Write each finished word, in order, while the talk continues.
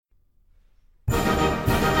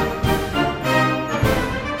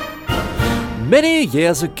Many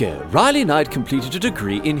years ago, Riley Knight completed a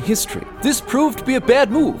degree in history. This proved to be a bad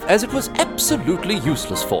move, as it was absolutely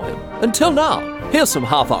useless for him. Until now. Here's some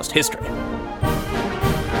half-assed history.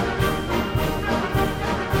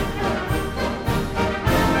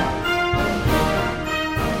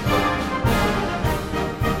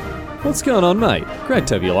 What's going on, mate? Great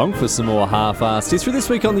to have you along for some more half-assed history. This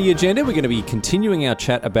week on the agenda, we're going to be continuing our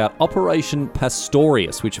chat about Operation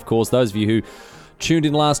Pastorius, which, of course, those of you who tuned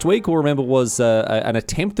in last week will remember was an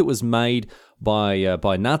attempt that was made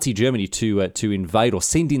by Nazi Germany to invade or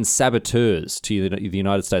send in saboteurs to the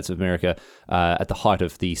United States of America at the height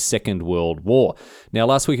of the Second World War. Now,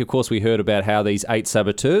 last week, of course, we heard about how these 8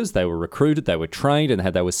 saboteurs, they were recruited, they were trained, and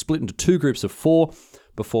they were split into 2 groups of 4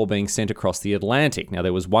 before being sent across the Atlantic. Now,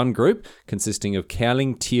 there was one group consisting of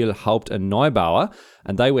Kerling, Thiel, Haupt, and Neubauer,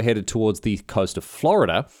 and they were headed towards the coast of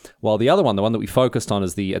Florida, while the other one, the one that we focused on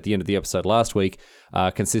at the end of the episode last week,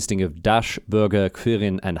 consisting of Dasch, Berger,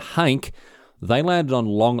 Quirin, and Hank, they landed on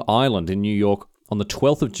Long Island in New York on the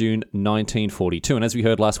 12th of June, 1942. And as we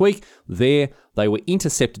heard last week, there they were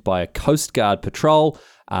intercepted by a Coast Guard patrol,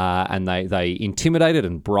 and they intimidated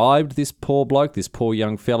and bribed this poor bloke, this poor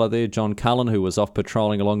young fella there, John Cullen, who was off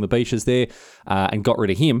patrolling along the beaches there, and got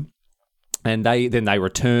rid of him. And they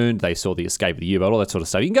returned. They saw the escape of the U-boat, all that sort of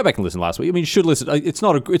stuff. You can go back and listen last week. I mean, you should listen. It's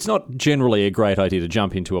not generally a great idea to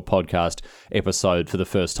jump into a podcast episode for the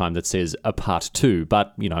first time that says a part 2,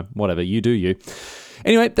 but whatever, you do you.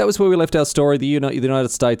 Anyway, that was where we left our story. The United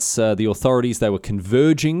States, the authorities, they were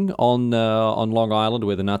converging on Long Island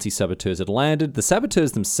where the Nazi saboteurs had landed. The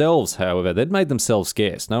saboteurs themselves, however, they'd made themselves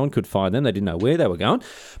scarce. No one could find them. They didn't know where they were going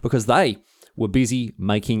because they were busy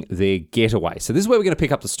making their getaway. So this is where we're going to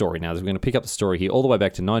pick up the story now. We're going to pick up the story here all the way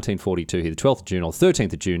back to 1942, here the 12th of June or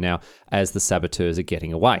 13th of June now, as the saboteurs are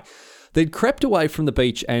getting away. They'd crept away from the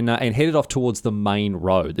beach and headed off towards the main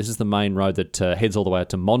road. This is the main road that heads all the way out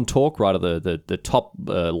to Montauk, right at the top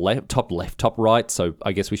left, top right. So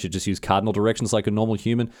I guess we should just use cardinal directions like a normal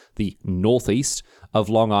human. The northeast of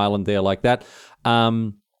Long Island there, like that.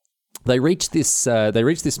 They reached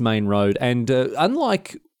this main road, and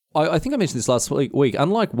unlike I think I mentioned this last week.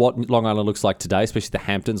 Unlike what Long Island looks like today, especially the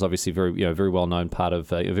Hamptons, obviously very well known part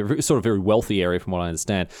of a sort of very wealthy area from what I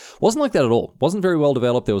understand, wasn't like that at all. Wasn't very well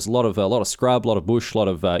developed. There was a lot of scrub, a lot of bush, a lot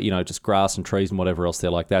of just grass and trees and whatever else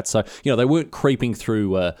there like that. So they weren't creeping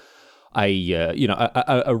through a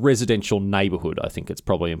residential neighborhood. I think it's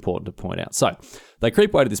probably important to point out. So they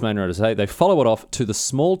creep away to this main road. They follow it off to the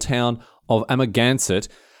small town of Amagansett.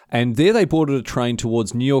 And there they boarded a train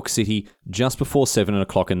towards New York City just before 7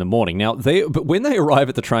 o'clock in the morning. Now, but when they arrive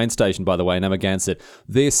at the train station, by the way, in Amagansett,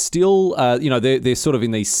 they're still, they're sort of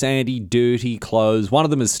in these sandy, dirty clothes. One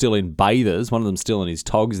of them is still in bathers. One of them's still in his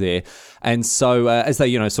togs there. And so as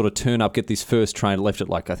they, sort of turn up, get this first train, left at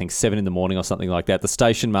I think 7 in the morning or something like that, the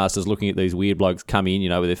station master's looking at these weird blokes come in,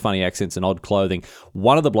 with their funny accents and odd clothing.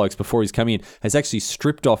 One of the blokes, before he's come in, has actually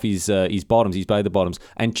stripped off his bottoms, his bather bottoms,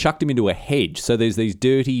 and chucked him into a hedge. So there's these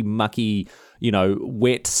dirty, mucky,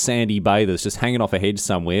 wet, sandy bathers just hanging off a hedge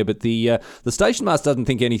somewhere. But the station master doesn't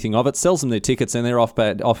think anything of it, sells them their tickets, and they're off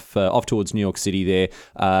towards New York City there.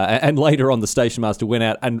 And later on, the station master went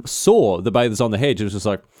out and saw the bathers on the hedge. It was just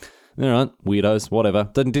like, all right, weirdos, whatever.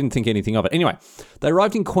 Didn't think anything of it. Anyway, they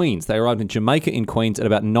arrived in Queens. They arrived in Jamaica in Queens at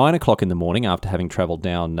about 9 o'clock in the morning after having traveled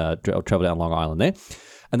down Long Island there.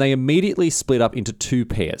 And they immediately split up into 2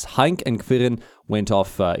 pairs. Hank and Quirin went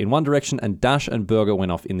off in one direction, and Dasch and Berger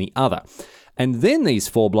went off in the other. And then these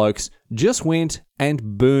 4 blokes just went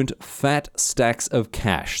and burnt fat stacks of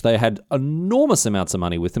cash. They had enormous amounts of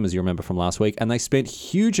money with them, as you remember from last week, and they spent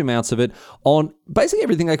huge amounts of it on basically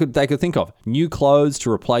everything they could think of. New clothes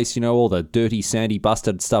to replace, all the dirty, sandy,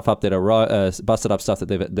 busted stuff up that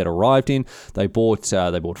arrived in. They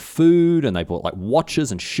bought food, and they bought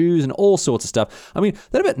watches and shoes and all sorts of stuff. I mean,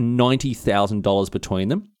 they had about $90,000 between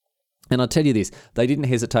them. And I'll tell you this, they didn't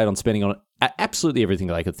hesitate on spending on absolutely everything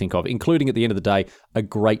they could think of, including, at the end of the day, a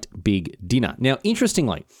great big dinner. Now,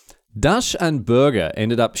 interestingly, Dasch and Berger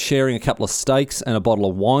ended up sharing a couple of steaks and a bottle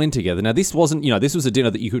of wine together. Now, this wasn't, this was a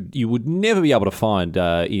dinner that you would never be able to find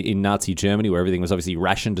in Nazi Germany, where everything was obviously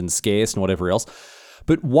rationed and scarce and whatever else.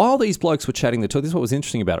 But while these blokes were chatting, this is what was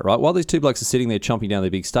interesting about it, right? While these 2 blokes are sitting there chomping down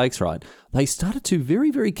their big steaks, right, they started to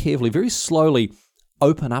very, very carefully, very slowly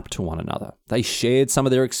open up to one another. They shared some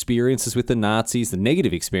of their experiences with the Nazis, the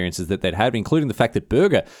negative experiences that they'd had, including the fact that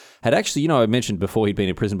Berger had actually, I mentioned before he'd been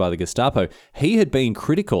imprisoned by the Gestapo, he had been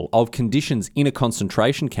critical of conditions in a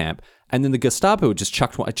concentration camp And then the Gestapo just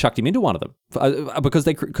chucked him into one of them because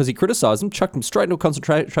he criticised him, chucked him straight into a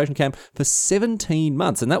concentration camp for 17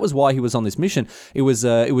 months. And that was why he was on this mission. It was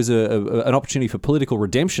an opportunity for political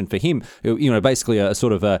redemption for him. Basically a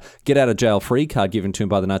sort of a get out of jail free card given to him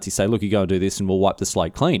by the Nazis. Say, look, you go and do this, and we'll wipe the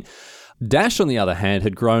slate clean. Dash, on the other hand,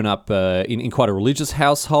 had grown up in quite a religious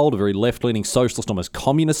household, a very left-leaning, socialist, almost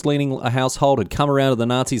communist-leaning household, had come around to the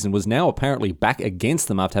Nazis and was now apparently back against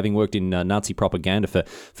them after having worked in Nazi propaganda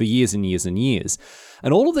for years and years and years.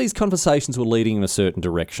 And all of these conversations were leading in a certain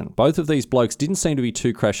direction. Both of these blokes didn't seem to be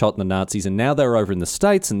too crash hot in the Nazis, and now they were over in the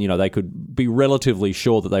States, and, they could be relatively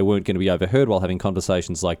sure that they weren't going to be overheard while having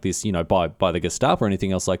conversations like this, by the Gestapo or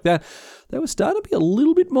anything else like that. They were starting to be a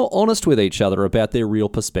little bit more honest with each other about their real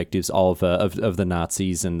perspectives of the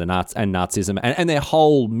Nazis and Nazism and their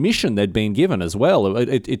whole mission they'd been given as well.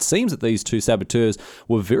 It seems that these two saboteurs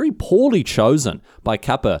were very poorly chosen by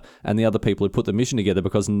Kappa and the other people who put the mission together,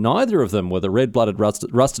 because neither of them were the red-blooded,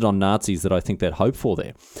 rusted-on Nazis that I think they'd hoped for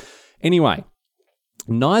there. Anyway,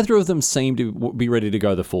 neither of them seemed to be ready to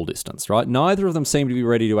go the full distance, right? Neither of them seemed to be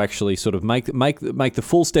ready to actually sort of make the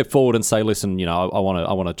full step forward and say, listen, I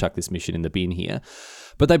want to chuck this mission in the bin here.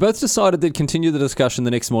 But they both decided they'd continue the discussion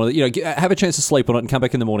the next morning, have a chance to sleep on it and come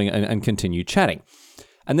back in the morning and continue chatting.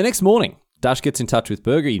 And the next morning, Dash gets in touch with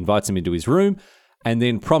Berger, he invites him into his room, and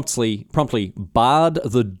then promptly barred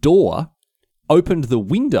the door, opened the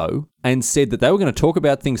window, and said that they were going to talk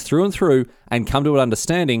about things through and through and come to an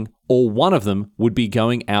understanding, or one of them would be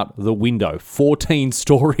going out the window, 14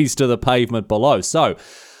 stories to the pavement below. So,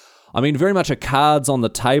 very much a cards on the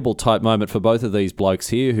table type moment for both of these blokes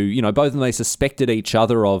here who, both of them, they suspected each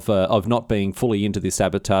other of not being fully into this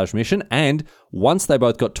sabotage mission. And once they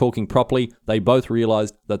both got talking properly, they both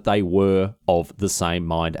realised that they were of the same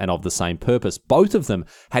mind and of the same purpose. Both of them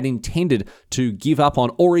had intended to give up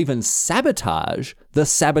on or even sabotage the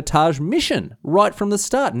sabotage mission right from the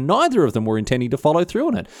start. Neither of them were intending to follow through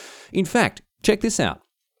on it. In fact, check this out.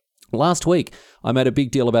 Last week, I made a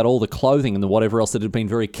big deal about all the clothing and the whatever else that had been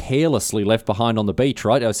very carelessly left behind on the beach,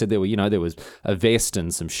 right? I said there was a vest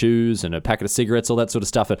and some shoes and a packet of cigarettes, all that sort of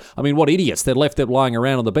stuff. What idiots. They'd left them lying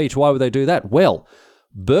around on the beach. Why would they do that? Well,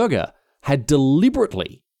 Berger had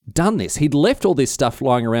deliberately done this. He'd left all this stuff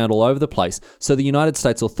lying around all over the place so the United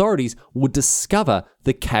States authorities would discover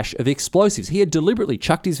the cache of explosives. He had deliberately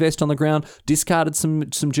chucked his vest on the ground, discarded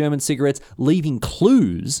some German cigarettes, leaving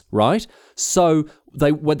clues, right? So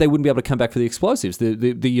they wouldn't be able to come back for the explosives.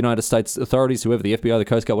 The United States authorities, whoever, the FBI, the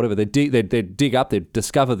Coast Guard, whatever, they'd dig up, they'd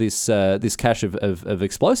discover this cache of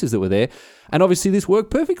explosives that were there. And obviously this worked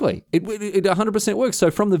perfectly. It 100% works. So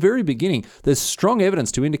from the very beginning, there's strong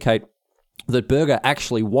evidence to indicate that Berger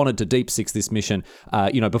actually wanted to deep six this mission,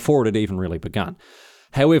 before it had even really begun.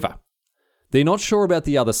 However, they're not sure about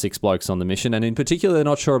the other 6 blokes on the mission, and in particular, they're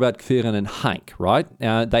not sure about Quirin and Henk, right?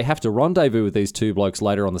 They have to rendezvous with these 2 blokes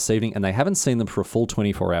later on this evening, and they haven't seen them for a full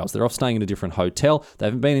 24 hours. They're off staying in a different hotel. They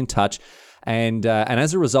haven't been in touch. And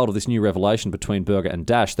as a result of this new revelation between Berger and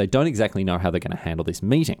Dash, they don't exactly know how they're going to handle this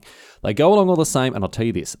meeting. They go along all the same, and I'll tell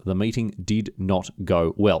you this, the meeting did not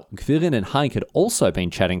go well. Quirin and Henk had also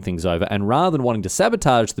been chatting things over, and rather than wanting to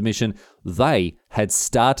sabotage the mission, they had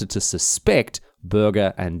started to suspect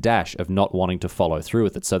Berger and Dash of not wanting to follow through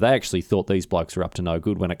with it. So they actually thought these blokes were up to no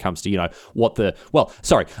good when it comes to, up to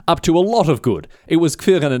a lot of good. It was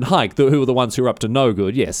Quirin and Henk who were the ones who were up to no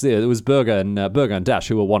good. Yes, it was Berger and Dash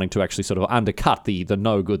who were wanting to actually sort of undercut the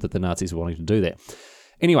no good that the Nazis were wanting to do there.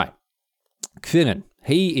 Anyway, Quirin,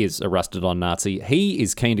 he is a rusted-on Nazi. He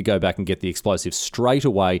is keen to go back and get the explosives straight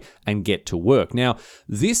away and get to work. Now,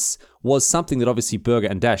 this was something that obviously Berger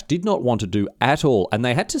and Dash did not want to do at all, and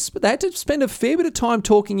they had to spend a fair bit of time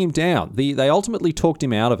talking him down. They ultimately talked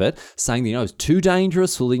him out of it, saying that, it's too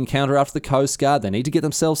dangerous for the encounter after the Coast Guard. They need to get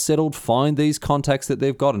themselves settled, find these contacts that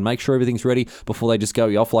they've got, and make sure everything's ready before they just go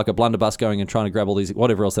off like a blunderbuss going and trying to grab all these,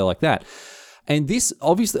 whatever else they're like that. And this,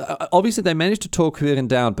 obviously they managed to talk Quirin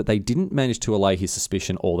down, but they didn't manage to allay his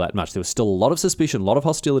suspicion all that much. There was still a lot of suspicion, a lot of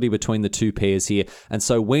hostility between the 2 pairs here. And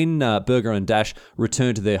so when Berger and Dash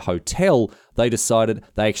returned to their hotel, they decided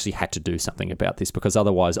they actually had to do something about this, because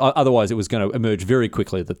otherwise it was going to emerge very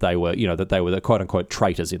quickly that they were the quote-unquote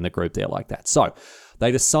traitors in the group there like that. So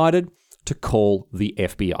they decided to call the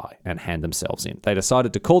FBI and hand themselves in. They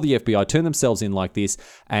decided to call the FBI, turn themselves in like this,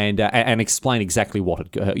 and explain exactly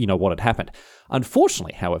what had happened.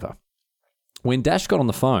 Unfortunately, however, when Dash got on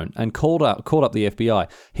the phone and called up the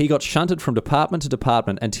FBI, he got shunted from department to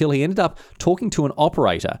department until he ended up talking to an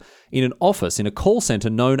operator in an office in a call center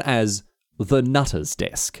known as the Nutter's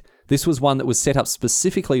Desk. This was one that was set up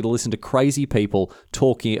specifically to listen to crazy people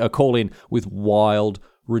call in with wild,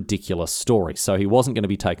 ridiculous story. So he wasn't going to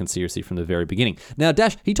be taken seriously from the very beginning. Now,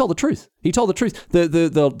 Dash, he told the truth. He told the truth.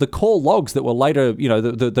 The call logs that were later,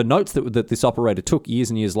 the notes that this operator took years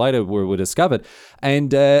and years later were discovered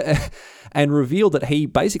and revealed that he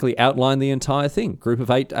basically outlined the entire thing. Group of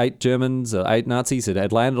eight Germans, 8 Nazis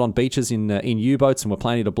had landed on beaches in U-boats and were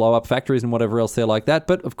planning to blow up factories and whatever else there like that.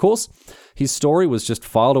 But of course, his story was just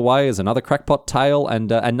filed away as another crackpot tale, and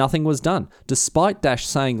nothing was done. Despite Dash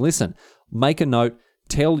saying, "Listen, make a note.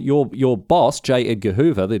 Tell your boss, J. Edgar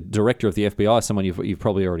Hoover, the director of the FBI, someone you've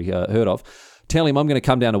probably already heard of. Tell him I'm going to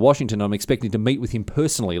come down to Washington. I'm expecting to meet with him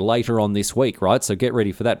personally later on this week, right? So get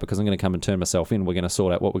ready for that because I'm going to come and turn myself in. We're going to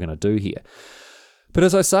sort out what we're going to do here." But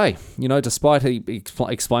as I say, despite he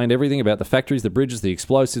explained everything about the factories, the bridges, the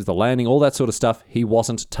explosives, the landing, all that sort of stuff, he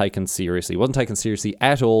wasn't taken seriously. He wasn't taken seriously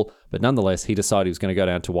at all. But nonetheless, he decided he was going to go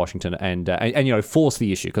down to Washington and force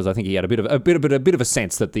the issue because I think he had a bit of a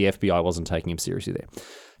sense that the FBI wasn't taking him seriously there.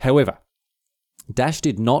 However, Dash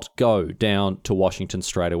did not go down to Washington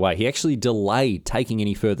straight away. He actually delayed taking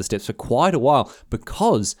any further steps for quite a while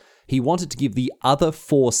because he wanted to give the other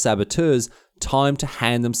 4 saboteurs time to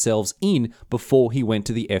hand themselves in before he went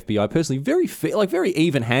to the FBI personally. Very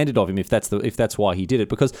even-handed of him if that's why he did it.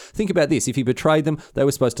 Because think about this: if he betrayed them, they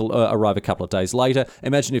were supposed to arrive a couple of days later.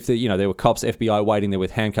 Imagine if there were cops, FBI waiting there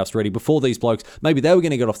with handcuffs ready before these blokes. Maybe they were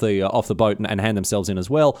going to get off the boat and hand themselves in as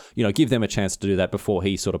well. Give them a chance to do that before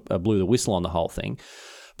he sort of blew the whistle on the whole thing.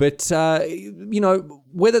 But,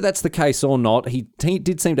 whether that's the case or not, he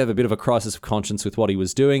did seem to have a bit of a crisis of conscience with what he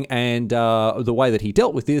was doing, and the way that he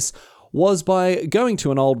dealt with this was by going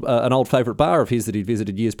to an old favourite bar of his that he'd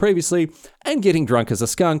visited years previously and getting drunk as a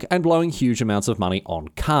skunk and blowing huge amounts of money on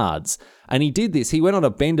cards. And he did this. He went on a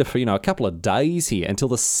bender for, a couple of days here until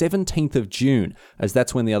the 17th of June, as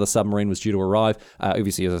that's when the other submarine was due to arrive.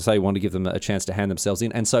 Obviously, as I say, he wanted to give them a chance to hand themselves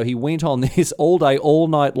in. And so he went on this all day, all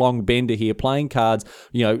night long bender here, playing cards,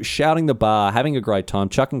 shouting the bar, having a great time,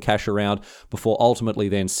 chucking cash around before ultimately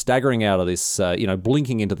then staggering out of this,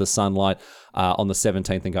 blinking into the sunlight on the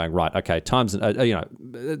 17th and going, right, okay, time's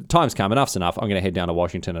come, enough's enough. I'm going to head down to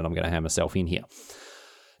Washington and I'm going to hand myself in here.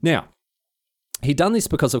 Now, he'd done this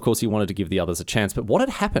because, of course, he wanted to give the others a chance. But what had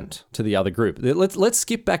happened to the other group? Let's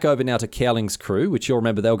skip back over now to Cowling's crew, which you'll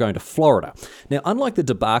remember they were going to Florida. Now, unlike the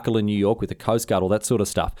debacle in New York with the Coast Guard, all that sort of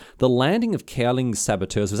stuff, the landing of Cowling's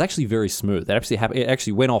saboteurs was actually very smooth. It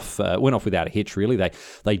actually went off without a hitch, really.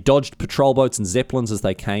 They dodged patrol boats and zeppelins as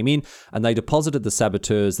they came in, and they deposited the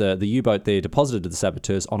saboteurs, the U-boat there deposited the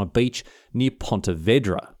saboteurs on a beach near Ponte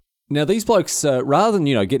Vedra. Now, these blokes, rather than,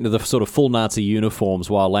 get into the sort of full Nazi uniforms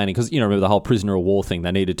while landing, because, remember the whole prisoner of war thing,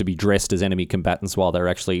 they needed to be dressed as enemy combatants while they're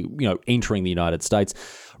actually, entering the United States.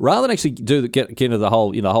 Rather than actually get into the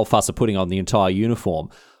whole fuss of putting on the entire uniform,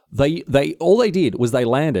 all they did was they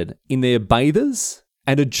landed in their bathers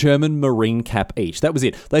and a German Marine cap each. That was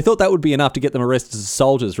it. They thought that would be enough to get them arrested as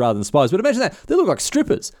soldiers rather than spies. But imagine that. They look like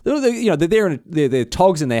strippers. They're there in their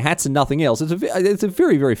togs and their hats and nothing else. It's a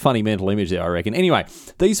very, very funny mental image there, I reckon. Anyway,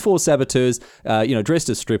 these 4 saboteurs, dressed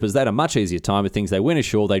as strippers, they had a much easier time with things. They went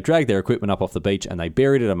ashore, they dragged their equipment up off the beach, and they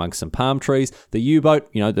buried it amongst some palm trees. The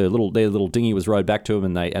U-boat, their little dinghy was rowed back to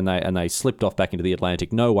them, and they slipped off back into the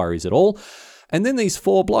Atlantic. No worries at all. And then these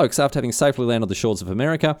 4 blokes, after having safely landed on the shores of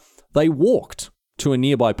America, they walked to a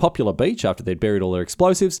nearby popular beach after they'd buried all their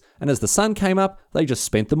explosives, and as the sun came up, they just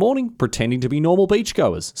spent the morning pretending to be normal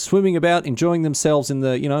beachgoers, swimming about, enjoying themselves in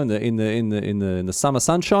the summer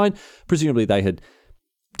sunshine. Presumably they had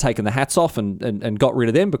taken the hats off and got rid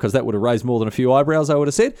of them because that would have raised more than a few eyebrows, I would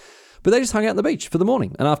have said. But they just hung out on the beach for the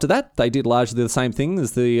morning. And after that, they did largely the same thing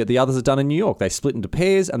as the others had done in New York. They split into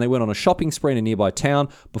pairs and they went on a shopping spree in a nearby town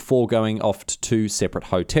before going off to 2 separate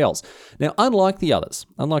hotels. Now, unlike the others,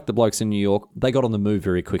 unlike the blokes in New York, they got on the move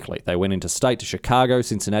very quickly. They went interstate to Chicago,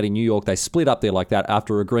 Cincinnati, New York. They split up there like that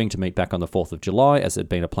after agreeing to meet back on the 4th of July, as had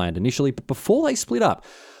been planned initially. But before they split up,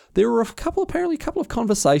 there were a couple of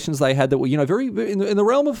conversations they had that were, very in the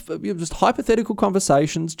realm of just hypothetical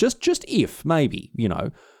conversations, just if, maybe,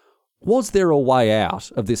 was there a way out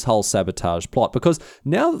of this whole sabotage plot? Because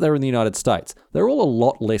now that they're in the United States, they're all a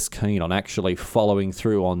lot less keen on actually following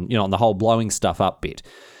through on, on the whole blowing stuff up bit.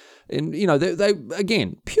 And, they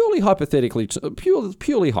again, purely hypothetically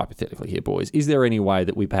here, boys, is there any way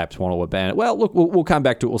that we perhaps want to abandon it? Well, look, we'll come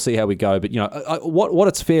back to it. We'll see how we go. But, what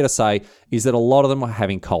it's fair to say is that a lot of them are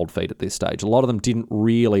having cold feet at this stage. A lot of them didn't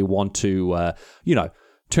really want to,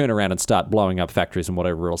 turn around and start blowing up factories and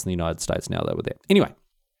whatever else in the United States now they were there. Anyway.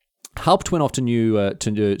 Haupt went off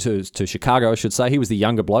to Chicago, I should say. He was the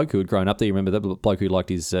younger bloke who had grown up there. You remember that bloke who liked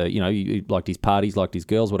his, he liked his parties, liked his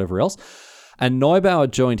girls, whatever else. And Neubauer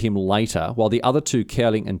joined him later, while the other 2,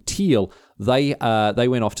 Cowling and Thiel, they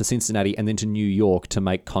went off to Cincinnati and then to New York to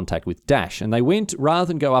make contact with Dash. And they went, rather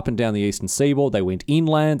than go up and down the eastern seaboard, they went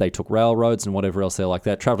inland, they took railroads and whatever else there like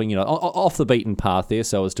that, traveling, off the beaten path there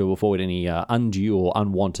so as to avoid any undue or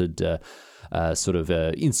unwanted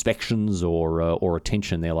inspections or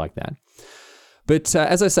attention there like that. But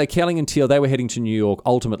as I say, Cowling and Teal, they were heading to New York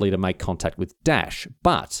ultimately to make contact with Dash.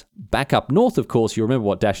 But back up north, of course, you remember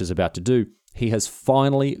what Dash is about to do. He has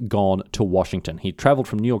finally gone to Washington. He traveled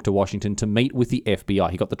from New York to Washington to meet with the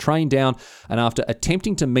FBI. He got the train down, and after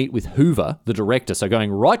attempting to meet with Hoover, the director, so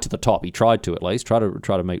going right to the top, he tried to at least, try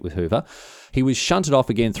to meet with Hoover, he was shunted off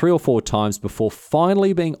again 3 or 4 times before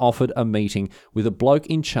finally being offered a meeting with a bloke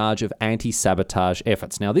in charge of anti-sabotage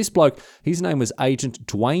efforts. Now, this bloke, his name was Agent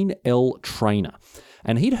Dwayne L. Traynor.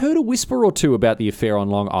 And he'd heard a whisper or two about the affair on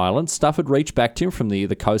Long Island. Stuff had reached back to him from the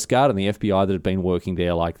Coast Guard and the FBI that had been working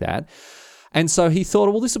there like that. And so he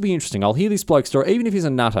thought, well, this will be interesting. I'll hear this bloke's story, even if he's a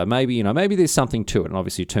nutter. Maybe there's something to it. And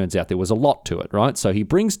obviously, it turns out there was a lot to it, right? So he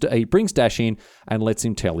brings Dash in and lets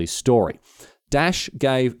him tell his story. Dash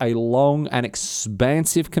gave a long and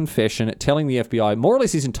expansive confession telling the FBI more or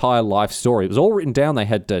less his entire life story. It was all written down. They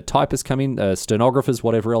had typists come in, stenographers,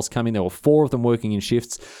 whatever else come in. There were 4 of them working in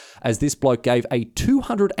shifts as this bloke gave a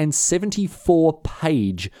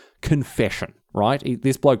 274-page confession, right?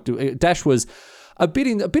 This bloke, Dash was a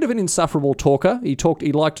bit of an insufferable talker. He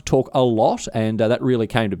liked to talk a lot, and that really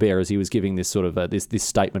came to bear as he was giving this sort of this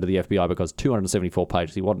statement to the FBI, because 274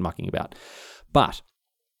 pages, he wasn't mucking about. But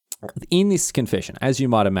in this confession, as you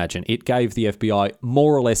might imagine, it gave the FBI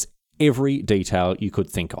more or less every detail you could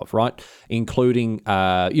think of, right? Including,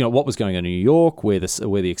 what was going on in New York, where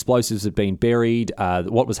the explosives had been buried,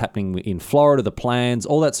 what was happening in Florida, the plans,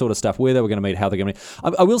 all that sort of stuff, where they were going to meet, how they were going to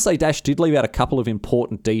meet. I will say Dash did leave out a couple of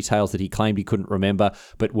important details that he claimed he couldn't remember,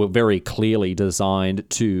 but were very clearly designed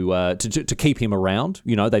to keep him around.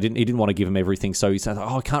 He didn't want to give him everything, so he said,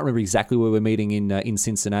 I can't remember exactly where we're meeting in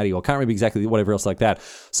Cincinnati, or can't remember exactly whatever else like that.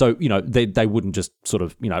 So, they wouldn't just sort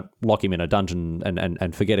of, lock him in a dungeon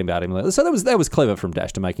and forget about him. So that was clever from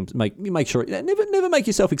Dash to make sure never make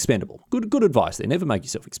yourself expendable. Good advice there. Never make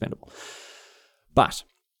yourself expendable. But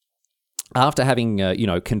after having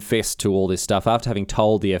confessed to all this stuff, after having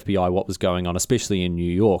told the FBI what was going on, especially in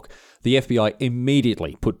New York, the FBI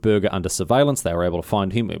immediately put Berger under surveillance. They were able to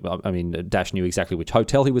find him. Dash knew exactly which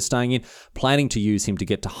hotel he was staying in, planning to use him to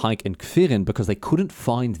get to Hike and Kvirin because they couldn't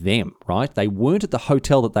find them, right? They weren't at the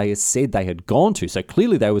hotel that they had said they had gone to. So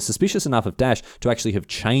clearly they were suspicious enough of Dash to actually have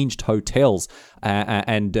changed hotels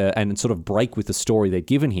and sort of break with the story they'd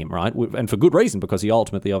given him, right? And for good reason, because he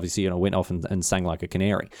ultimately obviously went off and sang like a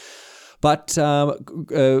canary. But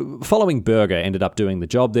following Berger ended up doing the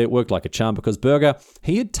job there. It worked like a charm because Berger,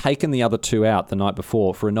 he had taken the other 2 out the night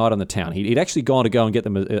before for a night on the town. He'd actually gone to go and get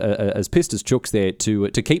them as pissed as chooks there to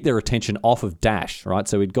keep their attention off of Dash, right?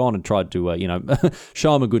 So he'd gone and tried to,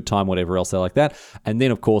 show them a good time, whatever else they like that. And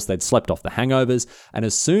then, of course, they'd slept off the hangovers. And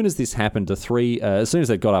as soon as this happened, as soon as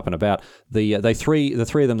they got up and about, the three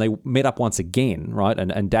of them, they met up once again, right?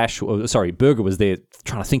 And Berger was there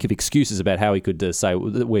trying to think of excuses about how he could say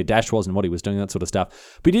where Dash was and what he was doing, that sort of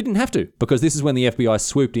stuff. But he didn't have to, because this is when the FBI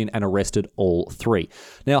swooped in and arrested all 3.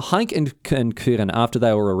 Now, Hike and Kvirin, after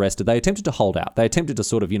they were arrested, they attempted to hold out. They attempted to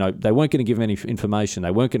sort of, they weren't going to give him any information.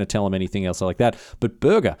 They weren't going to tell him anything else like that. But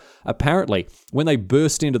Berger, apparently, when they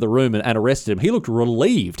burst into the room and arrested him, he looked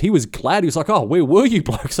relieved. He was glad. He was like, oh, where were you,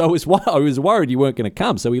 blokes? I was worried you weren't going to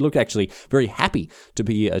come. So he looked actually very happy to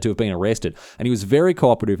have been arrested. And he was very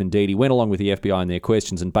cooperative indeed. He went along with the FBI in their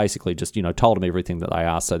questions and basically just, told them everything that they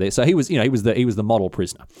asked. So he was the model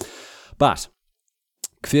prisoner. But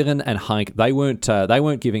Kvirin and Hike, they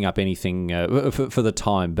weren't giving up anything for the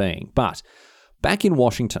time being. But back in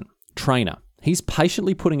Washington, Traynor, he's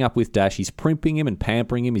patiently putting up with Dash. He's primping him and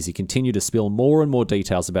pampering him as he continued to spill more and more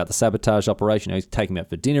details about the sabotage operation. He's taking him out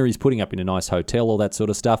for dinner. He's putting up in a nice hotel, all that sort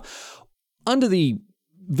of stuff, under the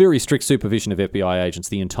very strict supervision of FBI agents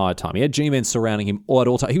the entire time. He had G-men surrounding him at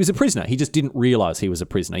all times. He was a prisoner. He just didn't realize he was a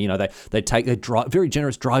prisoner. They'd drive, very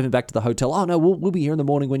generous, drive him back to the hotel. Oh no, we'll be here in the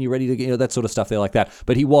morning when you're ready to, that sort of stuff there like that.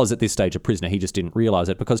 But he was at this stage a prisoner. He just didn't realize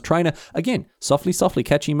it because Traynor, again, softly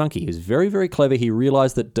catchy monkey. He was very, very clever. He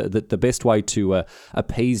realized that the best way to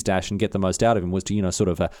appease Dash and get the most out of him was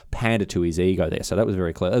to, pander to his ego there. So that was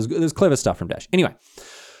very clever. There's clever stuff from Dash. Anyway,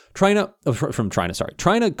 Trainer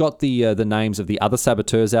got the names of the other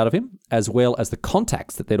saboteurs out of him, as well as the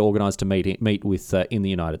contacts that they'd organised to meet with in the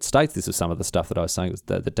United States. This is some of the stuff that I was saying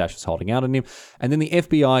that Dash was holding out on him. And then the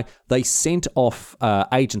FBI, they sent off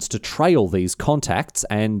agents to trail these contacts,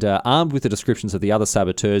 and armed with the descriptions of the other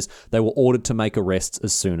saboteurs, they were ordered to make arrests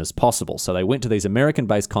as soon as possible. So they went to these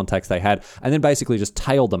American-based contacts they had, and then basically just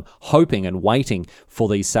tailed them, hoping and waiting for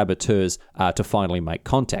these saboteurs to finally make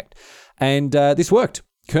contact. And this worked.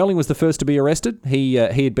 Curling was the first to be arrested. He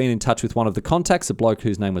had been in touch with one of the contacts, a bloke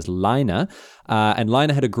whose name was Lena, and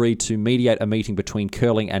Lena had agreed to mediate a meeting between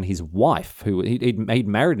Curling and his wife, who he'd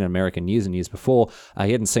married an American years and years before.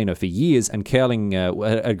 He hadn't seen her for years, and Curling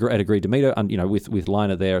had agreed to meet her, with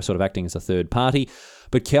Lena there sort of acting as a third party.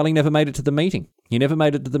 But Curling never made it to the meeting. He never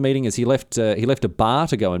made it to the meeting as he left a bar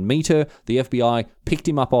to go and meet her. The FBI picked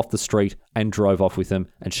him up off the street and drove off with him,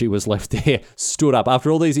 and she was left there, stood up.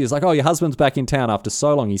 After all these years, like, oh, your husband's back in town after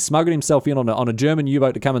so long. He smuggled himself in on a German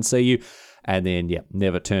U-boat to come and see you, and then,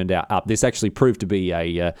 never turned out up. This actually proved to be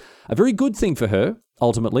a very good thing for her,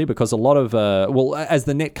 ultimately, because a lot of, as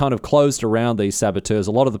the net kind of closed around these saboteurs,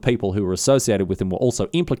 a lot of the people who were associated with them were also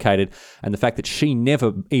implicated, and the fact that she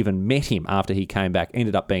never even met him after he came back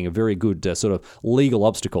ended up being a very good sort of legal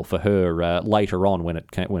obstacle for her later on when it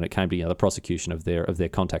came to the prosecution of their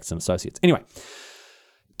contacts and associates. Anyway,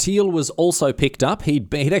 Teal was also picked up.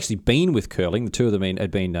 He'd actually been with Curling. The two of them had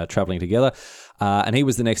been traveling together, and he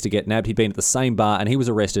was the next to get nabbed. He'd been at the same bar, and he was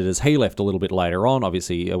arrested as he left a little bit later on.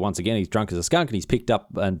 Obviously, once again, he's drunk as a skunk, and he's picked up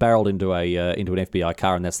and barreled into an FBI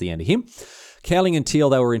car, and that's the end of him. Cowling and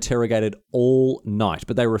Teal, they were interrogated all night,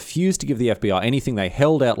 but they refused to give the FBI anything. They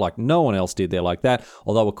held out like no one else did there like that,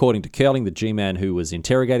 although according to Cowling, the G-man who was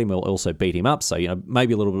interrogating will also beat him up, so,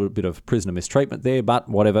 maybe a little bit of prisoner mistreatment there, but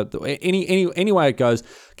whatever. Any way it goes,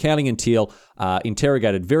 Cowling and Teal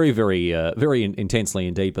interrogated very, very, very intensely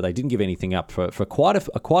indeed, but they didn't give anything up for quite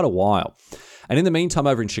a while. And in the meantime,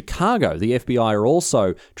 over in Chicago, the FBI are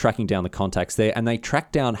also tracking down the contacts there, and they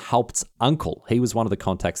tracked down Haupt's uncle. He was one of the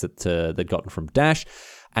contacts that they'd gotten from Dash,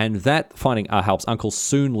 and that finding Haupt's uncle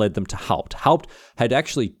soon led them to Haupt. Haupt had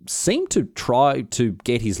actually seemed to try to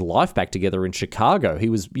get his life back together in Chicago. He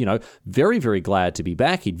was, very, very glad to be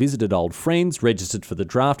back. He'd visited old friends, registered for the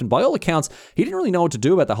draft, and by all accounts, he didn't really know what to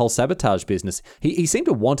do about the whole sabotage business. He seemed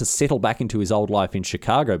to want to settle back into his old life in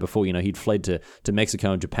Chicago before, he'd fled to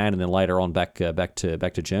Mexico and Japan, and then later on back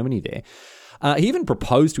to Germany there. He even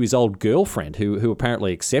proposed to his old girlfriend, who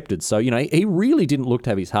apparently accepted. So, he really didn't look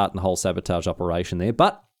to have his heart in the whole sabotage operation there.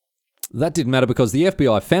 But that didn't matter because the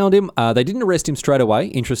FBI found him. They didn't arrest him straight away,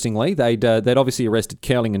 interestingly. They'd obviously arrested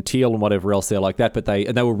Cowling and Teal and whatever else there like that, but they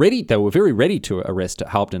were ready. They were very ready to arrest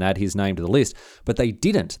Haupt and add his name to the list, but they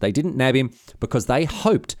didn't. They didn't nab him because they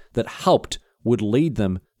hoped that Haupt would lead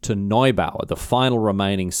them to Neubauer, the final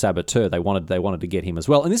remaining saboteur. They wanted to get him as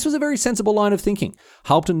well. And this was a very sensible line of thinking.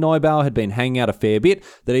 Haupt and Neubauer had been hanging out a fair bit.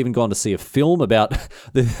 They'd even gone to see a film about,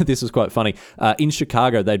 this was quite funny, in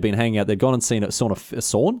Chicago they'd been hanging out. They'd gone and seen a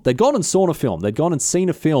film. They'd gone and seen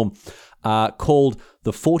a film called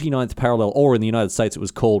The 49th Parallel, or in the United States it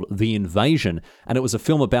was called The Invasion, and it was a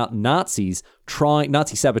film about Nazi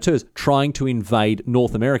saboteurs trying to invade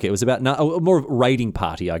North America. It was about more of a raiding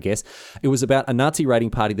party, I guess. It was about a Nazi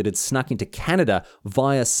raiding party that had snuck into Canada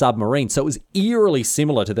via submarine, so it was eerily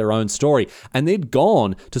similar to their own story, and they'd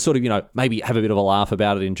gone to sort of, maybe have a bit of a laugh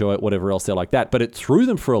about it, enjoy it, whatever else they're like that, but it threw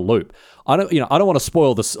them for a loop. I don't want to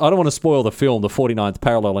spoil this. I don't want to spoil the film, The 49th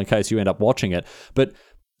Parallel, in case you end up watching it, but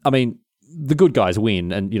I mean, the good guys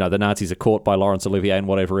win, and, the Nazis are caught by Laurence Olivier and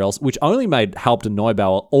whatever else, which only made Haupt and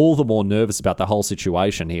Neubauer all the more nervous about the whole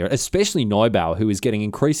situation here, especially Neubauer, who is getting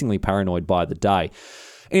increasingly paranoid by the day.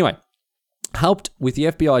 Anyway, Haupt, with the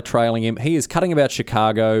FBI trailing him, he is cutting about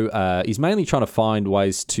Chicago. He's mainly trying to find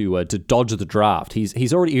ways to dodge the draft. He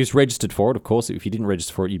was registered for it, of course. If you didn't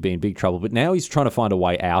register for it, you'd be in big trouble. But now he's trying to find a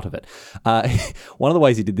way out of it. One of the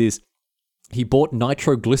ways he did this, he bought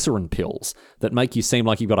nitroglycerin pills that make you seem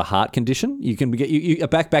like you've got a heart condition. You can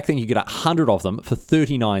get back then you get 100 of them for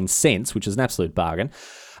 39 cents, which is an absolute bargain.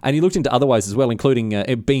 And he looked into other ways as well, including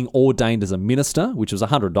being ordained as a minister, which was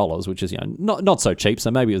 $100, which is not so cheap.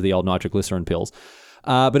 So maybe it was the old nitroglycerin pills.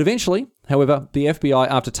 But eventually, however, the FBI,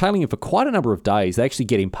 after tailing him for quite a number of days, they actually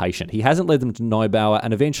get impatient. He hasn't led them to Neubauer,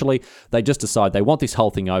 and eventually they just decide they want this whole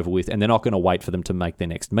thing over with, and they're not going to wait for them to make their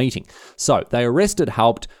next meeting. So they arrested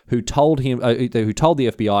Haupt, who told the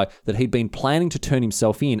FBI that he'd been planning to turn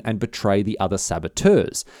himself in and betray the other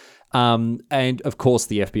saboteurs. And of course,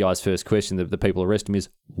 the FBI's first question that the people arrest him is,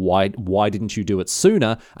 why didn't you do it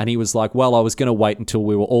sooner? And he was like, well, I was going to wait until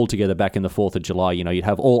we were all together back in the 4th of July. You know, you'd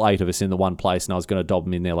have all 8 of us in the one place, and I was going to dob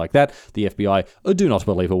him in there like that. The FBI do not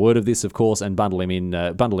believe a word of this, of course, and bundle him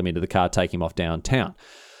into the car, take him off downtown.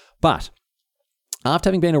 But after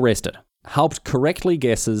having been arrested, Haupt correctly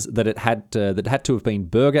guesses that it had to have been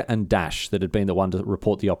Berger and Dash that had been the one to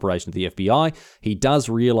report the operation to the FBI. He does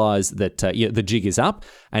realise that the jig is up,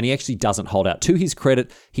 and he actually doesn't hold out. To his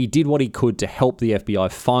credit, he did what he could to help the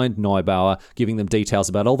FBI find Neubauer, giving them details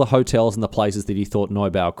about all the hotels and the places that he thought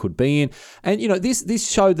Neubauer could be in. And, you know, this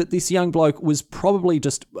showed that this young bloke was probably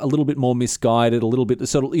just a little bit more misguided, a little bit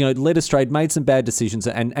sort of, you know, led astray, made some bad decisions,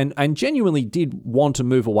 and genuinely did want to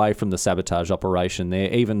move away from the sabotage operation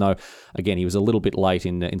there, even though, again, he was a little bit late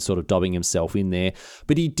in sort of dobbing himself in there.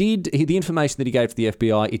 But the information that he gave to the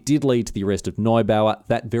FBI, it did lead to the arrest of Neubauer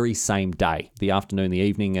that very same day, the afternoon, the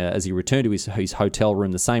evening, as he returned to his hotel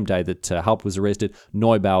room the same day that Haupt was arrested.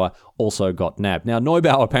 Neubauer also got nabbed. Now,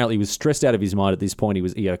 Neubauer apparently was stressed out of his mind at this point.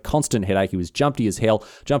 He had a constant headache. He was jumpy as hell,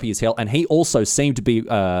 and he also seemed to be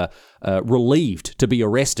relieved to be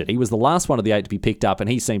arrested. He was the last one of the 8 to be picked up, and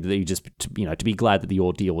he seemed to be just, you know, to be glad that the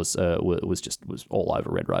ordeal was all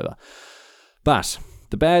over Red Rover. But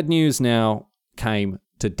the bad news now came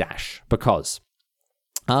to Dash, because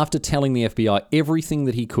after telling the FBI everything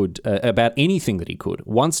that he could about anything that he could,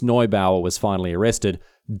 once Neubauer was finally arrested,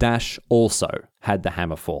 Dash also had the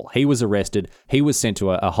hammer fall. He was arrested. He was sent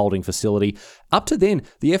to a holding facility. Up to then,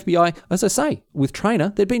 the FBI, as I say, with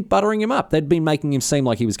Traynor, they'd been buttering him up. They'd been making him seem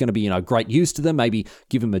like he was going to be, you know, great use to them, maybe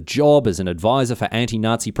give him a job as an advisor for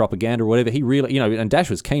anti-Nazi propaganda or whatever. He really, you know, and Dash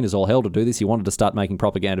was keen as all hell to do this. He wanted to start making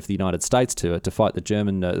propaganda for the United States to fight the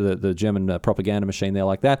German propaganda machine there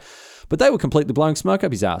like that. But they were completely blowing smoke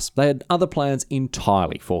up his ass. They had other plans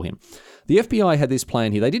entirely for him. The FBI had this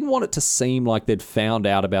plan here. They didn't want it to seem like they'd found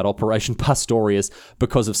out about Operation Pastorius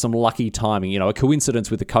because of some lucky timing, you know, a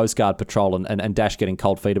coincidence with the Coast Guard patrol and Dash getting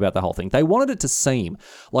cold feet about the whole thing. They wanted it to seem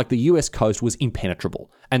like the US coast was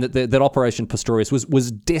impenetrable, and that Operation Pastorius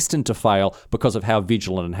was destined to fail because of how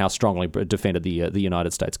vigilant and how strongly defended the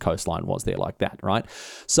United States coastline was there like that, right?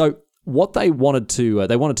 So what they wanted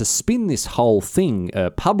to spin this whole thing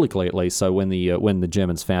publicly, at least, so when the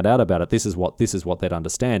Germans found out about it, this is what they'd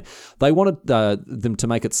understand. They wanted them to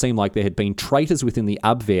make it seem like there had been traitors within the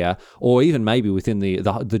Abwehr, or even maybe within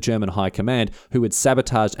the German High Command, who had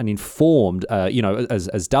sabotaged and informed,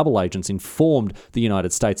 as double agents, informed the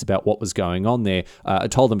United States about what was going on there,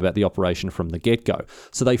 told them about the operation from the get-go.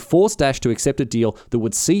 So they forced Dash to accept a deal that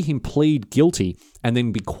would see him plead guilty and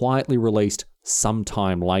then be quietly released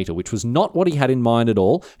sometime later, which was not what he had in mind at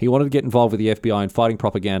all. He wanted to get involved with the FBI in fighting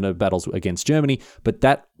propaganda battles against Germany, but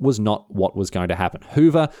that was not what was going to happen.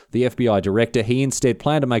 Hoover, the FBI director, he instead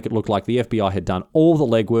planned to make it look like the FBI had done all the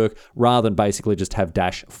legwork rather than basically just have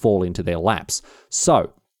Dash fall into their laps.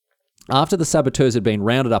 So, after the saboteurs had been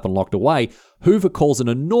rounded up and locked away, Hoover calls an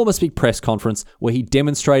enormous big press conference where he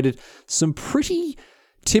demonstrated some pretty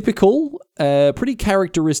typical, pretty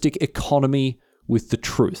characteristic economy with the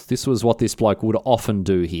truth. This was what this bloke would often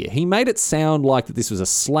do here. He made it sound like that this was a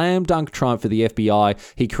slam dunk triumph for the FBI.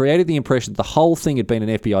 He created the impression that the whole thing had been an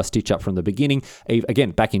FBI stitch-up from the beginning.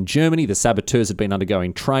 Again, back in Germany, the saboteurs had been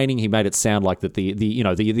undergoing training. He made it sound like that the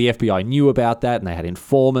FBI knew about that, and they had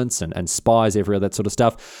informants and spies everywhere, that sort of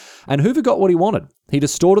stuff. And Hoover got what he wanted. He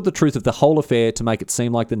distorted the truth of the whole affair to make it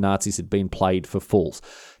seem like the Nazis had been played for fools.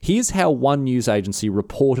 Here's how one news agency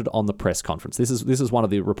reported on the press conference. This is one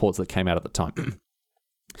of the reports that came out at the time.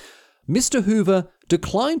 Mr. Hoover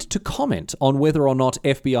declined to comment on whether or not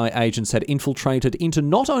FBI agents had infiltrated into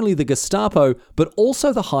not only the Gestapo, but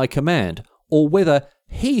also the High Command, or whether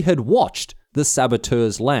he had watched the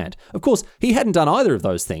saboteurs land. Of course, he hadn't done either of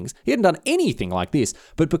those things. He hadn't done anything like this,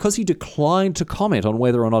 but because he declined to comment on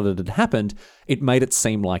whether or not it had happened, it made it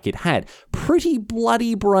seem like it had. Pretty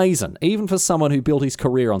bloody brazen, even for someone who built his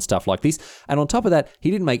career on stuff like this. And on top of that,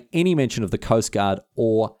 he didn't make any mention of the Coast Guard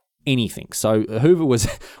or anything. So Hoover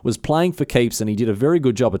was playing for keeps, and he did a very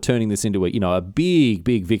good job of turning this into a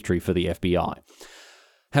big victory for the FBI.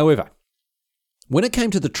 However, when it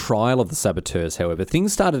came to the trial of the saboteurs, however,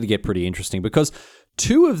 things started to get pretty interesting because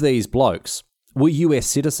two of these blokes were US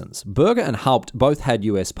citizens. Berger and Haupt both had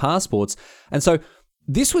US passports, and so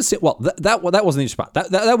this was that wasn't the interesting part.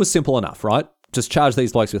 That was simple enough, right? Just charge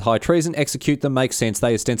these blokes with high treason, execute them, makes sense.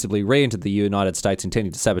 They ostensibly re-entered the United States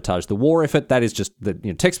intending to sabotage the war effort. That is just the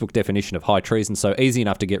textbook definition of high treason, so easy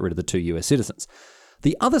enough to get rid of the two US citizens.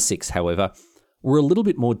 The other six, however, were a little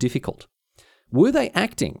bit more difficult. Were they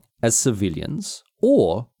acting as civilians,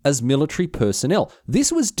 or as military personnel.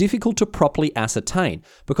 This was difficult to properly ascertain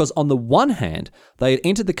because on the one hand, they had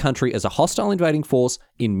entered the country as a hostile invading force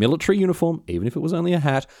in military uniform, even if it was only a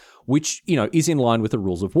hat, which, is in line with the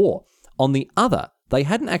rules of war. On the other, they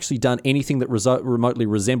hadn't actually done anything that remotely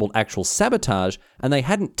resembled actual sabotage, and they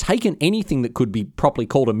hadn't taken anything that could be properly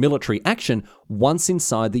called a military action once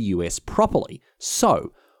inside the US properly.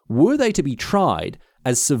 So, were they to be tried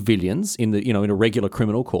as civilians in a regular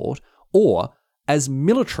criminal court, or as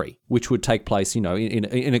military, which would take place,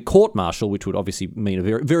 in a court-martial, which would obviously mean a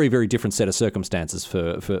very, very, very different set of circumstances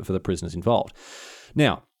for the prisoners involved.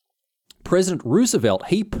 Now, President Roosevelt,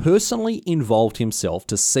 he personally involved himself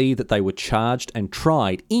to see that they were charged and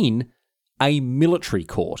tried in a military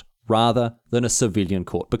court rather than a civilian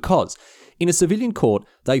court, because in a civilian court,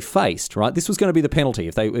 they faced, right, this was going to be the penalty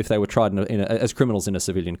if they were tried as criminals in a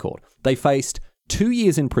civilian court. They faced 2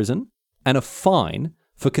 years in prison and a fine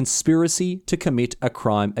for conspiracy to commit a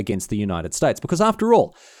crime against the United States. Because after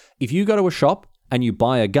all, if you go to a shop and you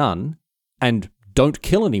buy a gun and don't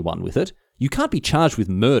kill anyone with it, you can't be charged with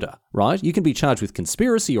murder, right? You can be charged with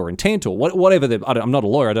conspiracy or intent or whatever. I'm not a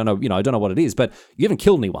lawyer. I don't know what it is, but you haven't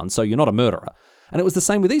killed anyone, so you're not a murderer. And it was the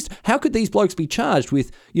same with these. How could these blokes be charged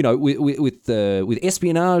with, with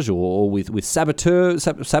espionage or with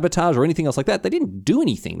sabotage or anything else like that? They didn't do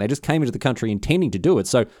anything. They just came into the country intending to do it.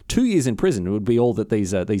 So 2 years in prison would be all that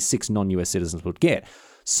these 6 non-US citizens would get.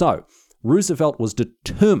 So Roosevelt was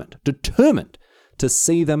determined to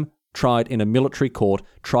see them tried in a military court,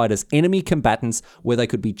 tried as enemy combatants where they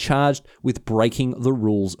could be charged with breaking the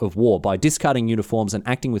rules of war by discarding uniforms and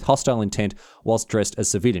acting with hostile intent whilst dressed as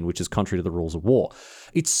civilian, which is contrary to the rules of war.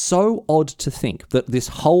 It's so odd to think that this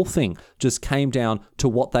whole thing just came down to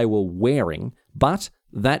what they were wearing, but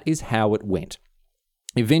that is how it went.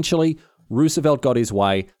 Eventually, Roosevelt got his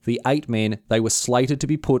way. The 8 men, they were slated to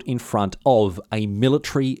be put in front of a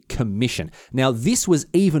military commission. Now, this was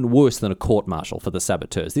even worse than a court-martial for the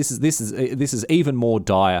saboteurs. This is even more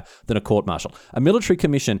dire than a court-martial. A military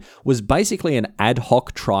commission was basically an ad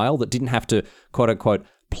hoc trial that didn't have to, quote-unquote,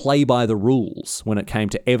 play by the rules when it came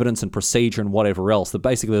to evidence and procedure and whatever else. That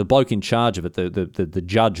basically the bloke in charge of it, the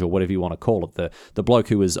judge or whatever you want to call it, the bloke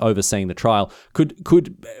who was overseeing the trial, could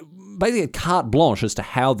basically a carte blanche as to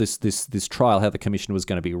how this trial, how the commission was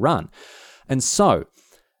going to be run. And so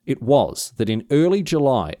it was that in early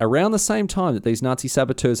July, around the same time that these Nazi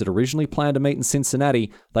saboteurs had originally planned to meet in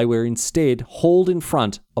Cincinnati, they were instead hauled in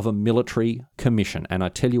front of a military commission. And I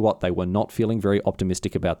tell you what, they were not feeling very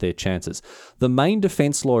optimistic about their chances. The main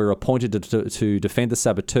defense lawyer appointed to defend the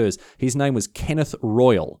saboteurs, his name was Kenneth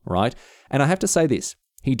Royal, right? And I have to say this,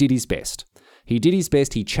 he did his best. He did his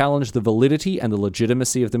best. He challenged the validity and the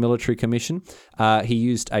legitimacy of the military commission. He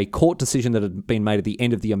used a court decision that had been made at the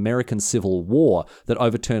end of the American Civil War that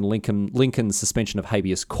overturned Lincoln's suspension of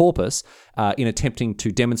habeas corpus in attempting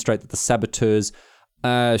to demonstrate that the saboteurs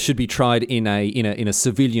should be tried in a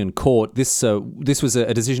civilian court. This was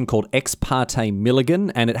a decision called Ex parte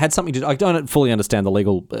Milligan, and it had something to. I don't fully understand the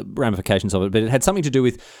legal ramifications of it, but it had something to do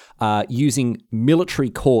with using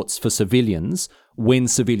military courts for civilians when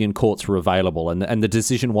civilian courts were available, and the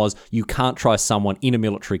decision was you can't try someone in a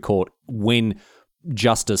military court when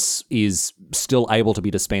justice is still able to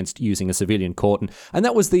be dispensed using a civilian court, and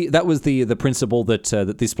that was the principle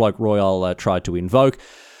that this bloke Royal tried to invoke,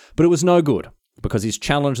 but it was no good. Because his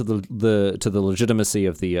challenge to the legitimacy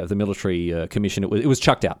of the military commission, it was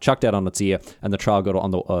chucked out on its ear, and the trial got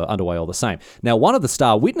underway all the same. Now, one of the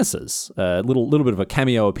star witnesses, a little bit of a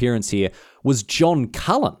cameo appearance here, was John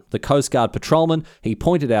Cullen, the Coast Guard patrolman. He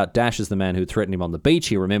pointed out Dash as the man who threatened him on the beach.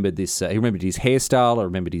 He remembered this. He remembered his hairstyle. He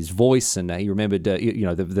remembered his voice, and he remembered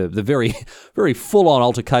the very very full on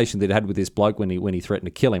altercation that he had with this bloke when he threatened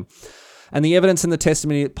to kill him. And the evidence and the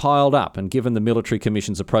testimony piled up, and given the military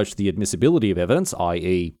commission's approach to the admissibility of evidence,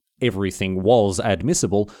 i.e. everything was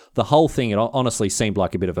admissible, the whole thing, it honestly seemed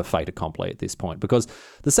like a bit of a fait accompli at this point, because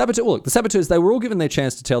the saboteurs, they were all given their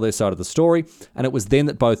chance to tell their side of the story, and it was then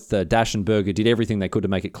that both Dash and Berger did everything they could to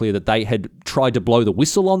make it clear that they had tried to blow the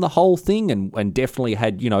whistle on the whole thing, and definitely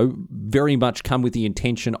had, very much come with the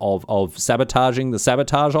intention of sabotaging the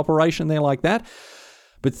sabotage operation there like that.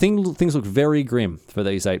 But things looked very grim for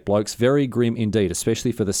these 8 blokes, very grim indeed,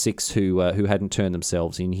 especially for the 6 who hadn't turned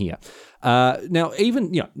themselves in here. Now,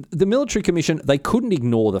 even the military commission, they couldn't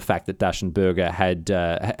ignore the fact that Dash and Berger had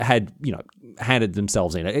handed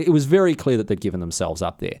themselves in. It was very clear that they'd given themselves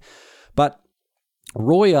up there. But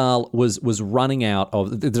Royale was running out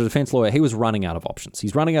of, the defense lawyer, he was running out of options.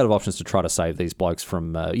 He's running out of options to try to save these blokes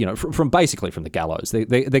from, from basically from the gallows. They're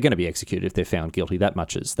going to be executed if they're found guilty. That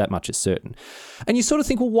much is certain. And you sort of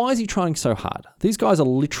think, well, why is he trying so hard? These guys are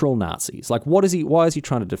literal Nazis. Like, why is he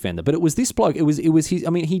trying to defend them? But it was this bloke, it was his,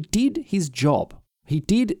 I mean, he did his job. He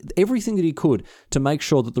did everything that he could to make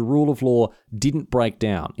sure that the rule of law didn't break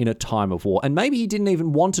down in a time of war. And maybe he didn't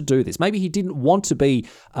even want to do this. Maybe he didn't want to be,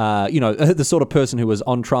 the sort of person who was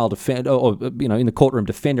on trial in the courtroom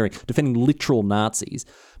defending literal Nazis.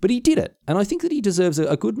 But he did it, and I think that he deserves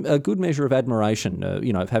a good measure of admiration,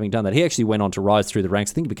 of having done that. He actually went on to rise through the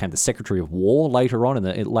ranks. I think he became the Secretary of War later on,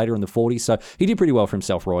 later in the 40s. So he did pretty well for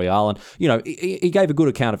himself, Royale, and he gave a good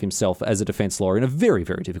account of himself as a defense lawyer in a very,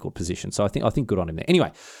 very difficult position. So I think good on him there.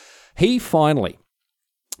 Anyway, he finally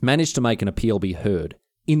managed to make an appeal be heard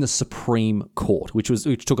in the Supreme Court, which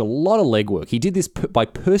took a lot of legwork. He did this by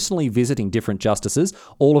personally visiting different justices,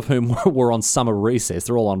 all of whom were on summer recess.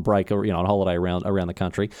 They're all on break or on holiday around the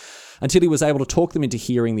country, until he was able to talk them into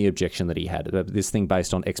hearing the objection that he had, this thing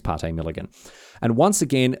based on Ex parte Milligan. And once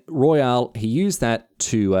again, Royale, he used that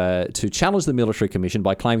to challenge the military commission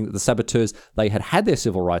by claiming that the saboteurs, they had their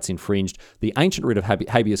civil rights infringed. The ancient writ of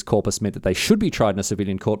habeas corpus meant that they should be tried in a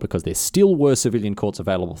civilian court because there still were civilian courts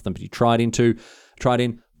available for them to be tried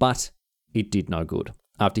in, but it did no good.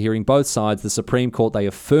 After hearing both sides, the Supreme Court, they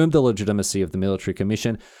affirmed the legitimacy of the military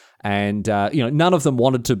commission, and none of them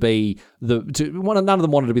wanted to be the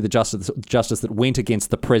justice that went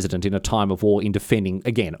against the president in a time of war in defending,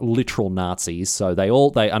 again, literal Nazis. So they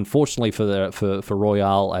unfortunately for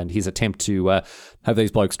Royale and his attempt to have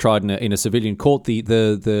these blokes tried in a civilian court,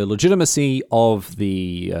 the legitimacy of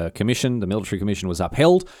the commission, the military commission, was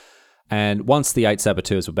upheld. And once the 8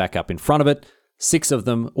 saboteurs were back up in front of it,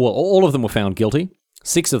 all of them were found guilty.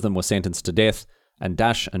 6 of them were sentenced to death, and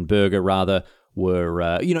Dash and Berger, rather, were,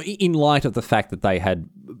 in light of the fact that they had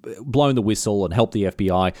blown the whistle and helped the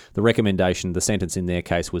FBI, the sentence in their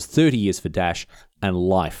case was 30 years for Dash and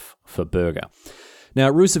life for Berger. Now,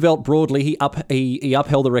 Roosevelt, broadly, he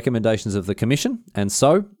upheld the recommendations of the commission, and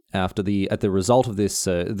so, at the result of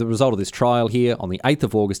this trial here, on the 8th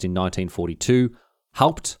of August in 1942,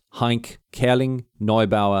 Haupt, Heinck, Kerling,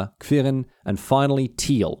 Neubauer, Quirin, and finally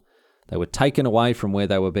Thiel. They were taken away from where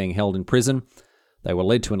they were being held in prison. They were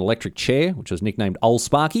led to an electric chair, which was nicknamed Old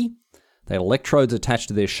Sparky. They had electrodes attached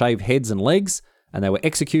to their shaved heads and legs, and they were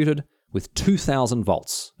executed with 2,000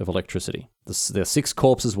 volts of electricity. Their 6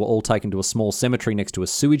 corpses were all taken to a small cemetery next to a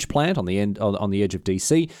sewage plant on the edge of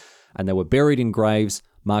DC, and they were buried in graves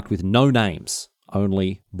marked with no names,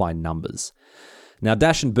 only by numbers. Now,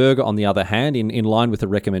 Dash and Berger, on the other hand, in line with the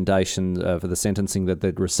recommendation for the sentencing that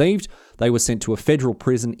they'd received, they were sent to a federal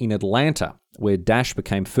prison in Atlanta, where Dash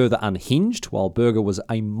became further unhinged, while Berger was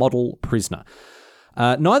a model prisoner.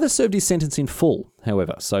 Neither served his sentence in full,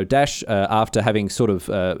 however. So Dash, after having sort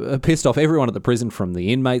of pissed off everyone at the prison, from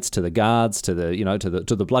the inmates to the guards to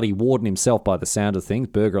the bloody warden himself, by the sound of things,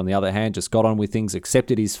 Berger, on the other hand, just got on with things,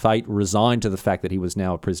 accepted his fate, resigned to the fact that he was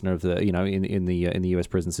now a prisoner of in the US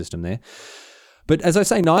prison system there. But as I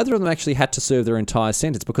say, neither of them actually had to serve their entire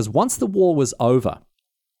sentence, because once the war was over,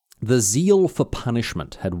 the zeal for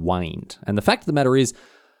punishment had waned. And the fact of the matter is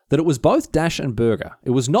that it was both Dash and Berger. It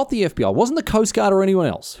was not the FBI. It wasn't the Coast Guard or anyone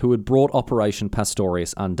else who had brought Operation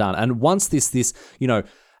Pastorius undone. And once this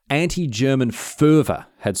anti-German fervour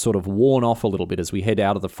had sort of worn off a little bit as we head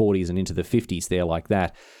out of the 40s and into the 50s there like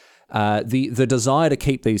that, the desire to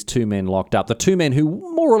keep these 2 men locked up, the 2 men who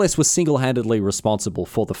more or less were single-handedly responsible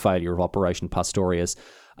for the failure of Operation Pastorius,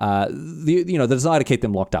 the desire to keep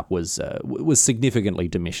them locked up was significantly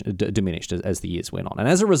diminished as the years went on. And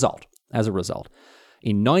as a result,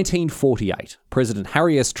 in 1948, President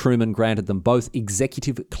Harry S. Truman granted them both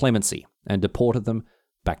executive clemency and deported them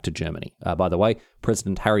back to Germany. By the way,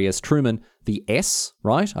 President Harry S. Truman, the S,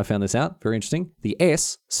 right? I found this out. Very interesting. The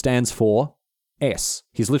S stands for S.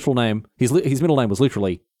 His literal name, his middle name was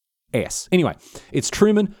literally S. Anyway, it's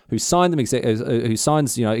Truman who signed them,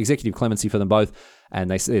 executive clemency for them both, and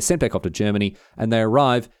they're sent back off to Germany, and they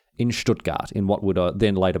arrive in Stuttgart, in what would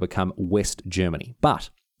then later become West Germany. But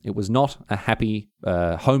it was not a happy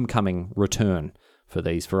homecoming return for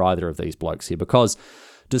either of these blokes here, because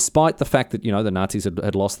despite the fact that, the Nazis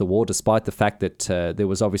had lost the war, despite the fact that there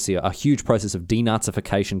was obviously a huge process of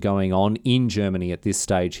denazification going on in Germany at this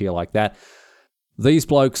stage here like that, these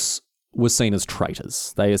blokes were seen as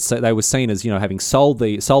traitors. They were seen as, having sold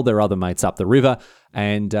their other mates up the river,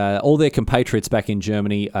 and all their compatriots back in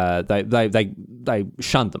Germany, they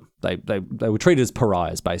shunned them. They were treated as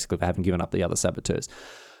pariahs, basically, for having given up the other saboteurs.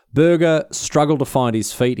 Berger struggled to find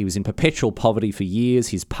his feet. He was in perpetual poverty for years.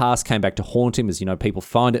 His past came back to haunt him as, people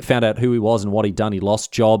found out who he was and what he'd done. He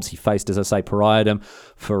lost jobs. He faced, as I say, pariahdom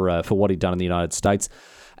for what he'd done in the United States.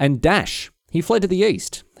 And Dash, he fled to the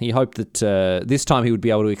east. He hoped that this time he would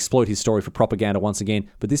be able to exploit his story for propaganda once again,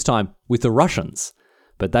 but this time with the Russians.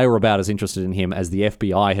 But they were about as interested in him as the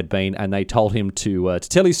FBI had been, and they told him to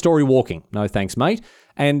tell his story walking. No thanks, mate.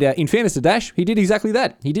 And in fairness to Dash, he did exactly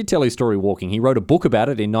that. He did tell his story walking. He wrote a book about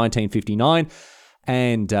it in 1959,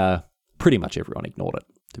 and pretty much everyone ignored it,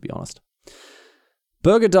 to be honest.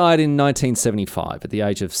 Berger died in 1975 at the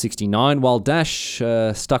age of 69, while Dash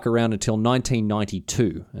stuck around until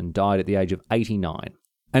 1992 and died at the age of 89.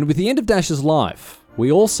 And with the end of Dash's life,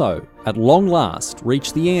 we also, at long last,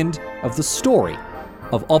 reach the end of the story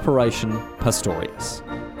of Operation Pastorius.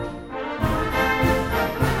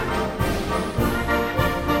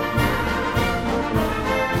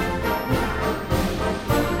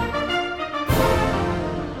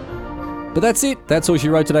 But that's it. That's all she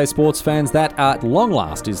wrote today, sports fans. That, at long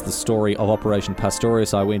last, is the story of Operation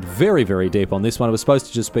Pastorius. I went very, very deep on this one. It was supposed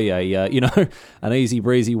to just be an easy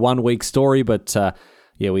breezy 1 week story, but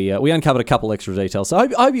we uncovered a couple extra details. So I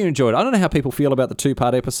hope you enjoyed it. I don't know how people feel about the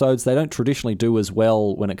 2-part episodes. They don't traditionally do as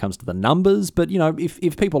well when it comes to the numbers, but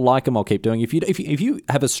if people like them, I'll keep doing. If you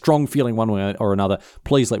have a strong feeling one way or another,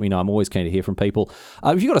 please let me know. I'm always keen to hear from people.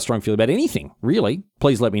 If you've got a strong feeling about anything, really,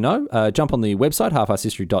 please let me know. Jump on the website,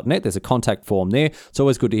 halfarsedhistory.net. There's a contact form there. It's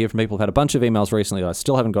always good to hear from people. I've had a bunch of emails recently that I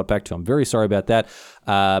still haven't got back to. I'm very sorry about that.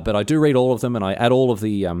 But I do read all of them, and I add all of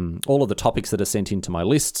the topics that are sent into my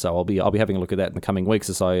list. So I'll be having a look at that in the coming weeks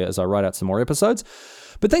as I write out some more episodes.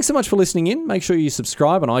 But thanks so much for listening in. Make sure you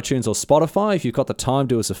subscribe on iTunes or Spotify. If you've got the time,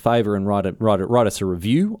 do us a favor and write us a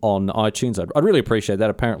review on iTunes. I'd really appreciate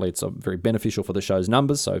that. Apparently, it's very beneficial for the show's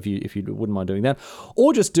numbers. So if you wouldn't mind doing that,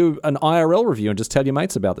 or just do an IRL review and just tell your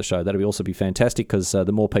mates about the show. That'd also be fantastic because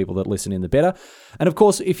the more people that listen in, the better. And of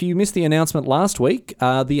course, if you missed the announcement last week,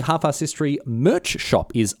 the Half-Arsed History merch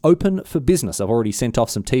shop is open for business. I've already sent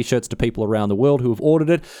off some t-shirts to people around the world who have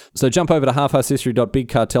ordered it. So jump over to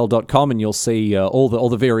halfarsedhistory.bigcartel.com and you'll see all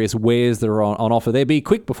the various wares that are on offer there. Be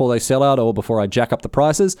quick before they sell out or before I jack up the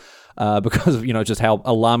prices because of just how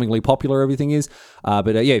alarmingly popular everything is.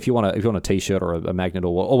 But if you want a t-shirt or a magnet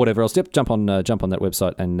or whatever else, jump on that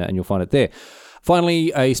website and you'll find it there.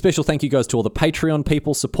 Finally, a special thank you goes to all the Patreon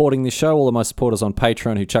people supporting this show, all of my supporters on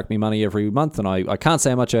Patreon who chuck me money every month, and I can't say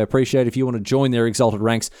how much I appreciate it. If you want to join their exalted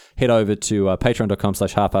ranks, head over to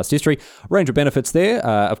patreon.com/halfarsedhistory. Range of benefits there.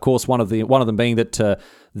 Of course, one of them being that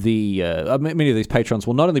many of these patrons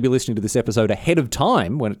will not only be listening to this episode ahead of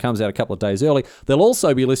time when it comes out a couple of days early, they'll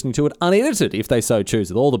also be listening to it unedited if they so choose,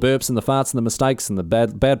 with all the burps and the farts and the mistakes and the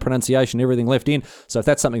bad pronunciation, everything left in. So if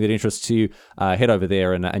that's something that interests you, head over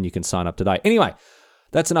there and you can sign up today. Anyway,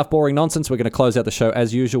 that's enough boring nonsense. We're going to close out the show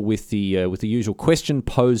as usual with the usual question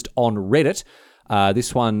posed on Reddit.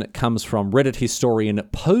 This one comes from Reddit historian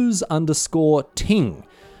Pose_Ting.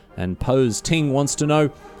 And Pose Ting wants to know,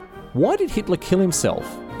 why did Hitler kill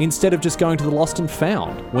himself instead of just going to the Lost and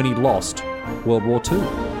Found when he lost World War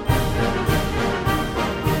II?